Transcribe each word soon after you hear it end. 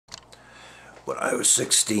When I was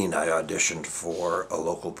 16, I auditioned for a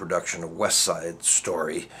local production of West Side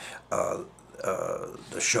Story.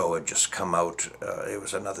 The show had just come out. It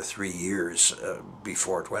was another 3 years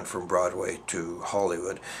before it went from Broadway to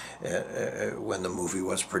Hollywood. When the movie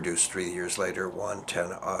was produced 3 years later, won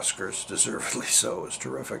 10 Oscars, deservedly so. It was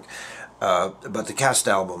terrific. But the cast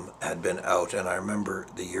album had been out, and I remember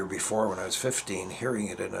the year before, when I was 15, hearing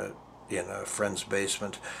it in a friend's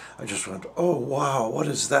basement. I just went, oh wow, what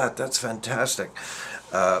is that? That's fantastic.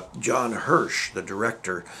 John Hirsch, the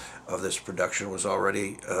director of this production, was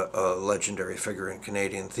already a legendary figure in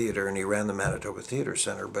Canadian theatre, and he ran the Manitoba Theatre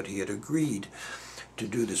Centre, but he had agreed to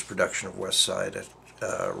do this production of West Side at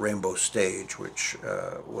Rainbow Stage, which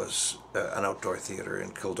was an outdoor theatre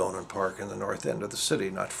in Kildonan Park in the north end of the city,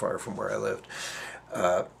 not far from where I lived.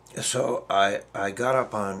 So I got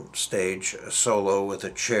up on stage solo with a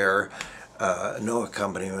chair, no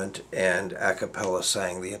accompaniment, and a cappella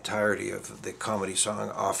sang the entirety of the comedy song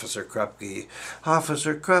Officer Krupke.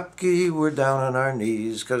 Officer Krupke, we're down on our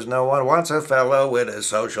knees 'cause no one wants a fellow with a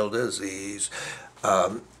social disease.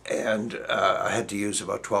 And I had to use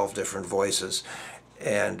about 12 different voices.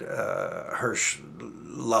 And Hirsch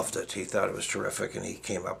loved it. He thought it was terrific, and he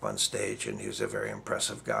came up on stage, and he was a very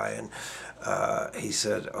impressive guy. And he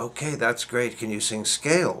said, okay, that's great. Can you sing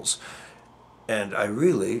scales? And I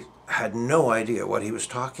really had no idea what he was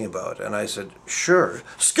talking about. And I said, sure,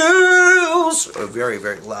 scales, very,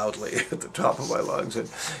 very loudly at the top of my lungs. And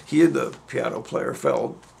he and the piano player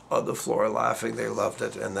fell on the floor laughing. They loved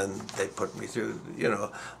it. And then they put me through,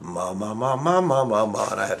 ma, ma, ma, ma, ma, ma, ma,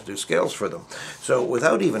 and I had to do scales for them. So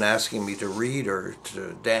without even asking me to read or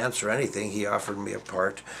to dance or anything, he offered me a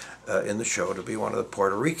part in the show to be one of the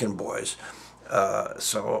Puerto Rican boys.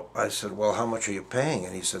 So I said, well, how much are you paying?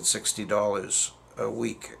 And he said, $60 a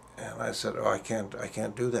week. And I said, oh, I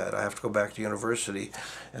can't do that. I have to go back to university,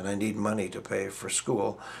 and I need money to pay for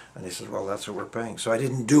school. And he said, well, that's what we're paying. So I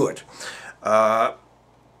didn't do it.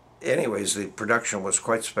 Anyways, the production was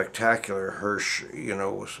quite spectacular. Hirsch,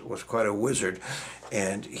 was quite a wizard,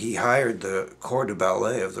 and he hired the corps de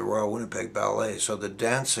ballet of the Royal Winnipeg Ballet. So the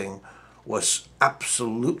dancing was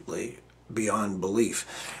absolutely beyond belief.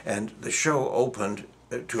 And the show opened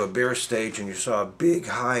to a bare stage, and you saw a big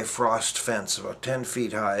high frost fence about 10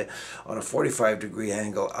 feet high on a 45-degree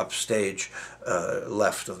angle upstage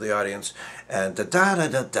left of the audience. And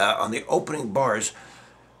da-da-da-da-da on the opening bars,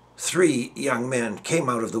 3 young men came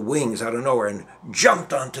out of the wings out of nowhere and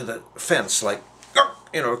jumped onto the fence, like,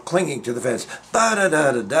 clinging to the fence,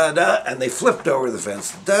 da-da-da-da-da-da, and they flipped over the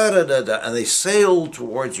fence, da-da-da-da, and they sailed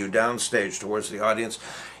towards you downstage, towards the audience.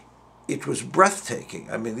 It was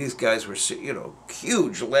breathtaking. I mean, these guys were,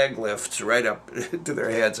 huge leg lifts right up to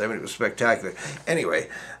their heads. I mean, it was spectacular. Anyway,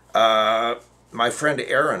 my friend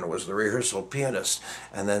Aaron was the rehearsal pianist,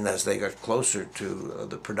 and then as they got closer to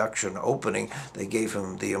the production opening, they gave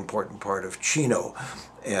him the important part of Chino,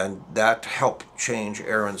 and that helped change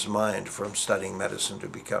Aaron's mind from studying medicine to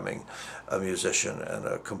becoming a musician and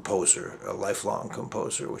a composer, a lifelong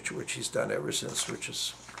composer, which he's done ever since, which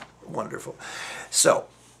is wonderful. So,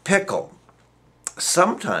 Pickle.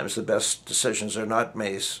 Sometimes the best decisions are not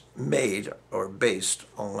made or based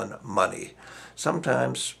on money.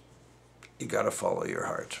 Sometimes you got to follow your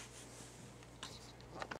heart.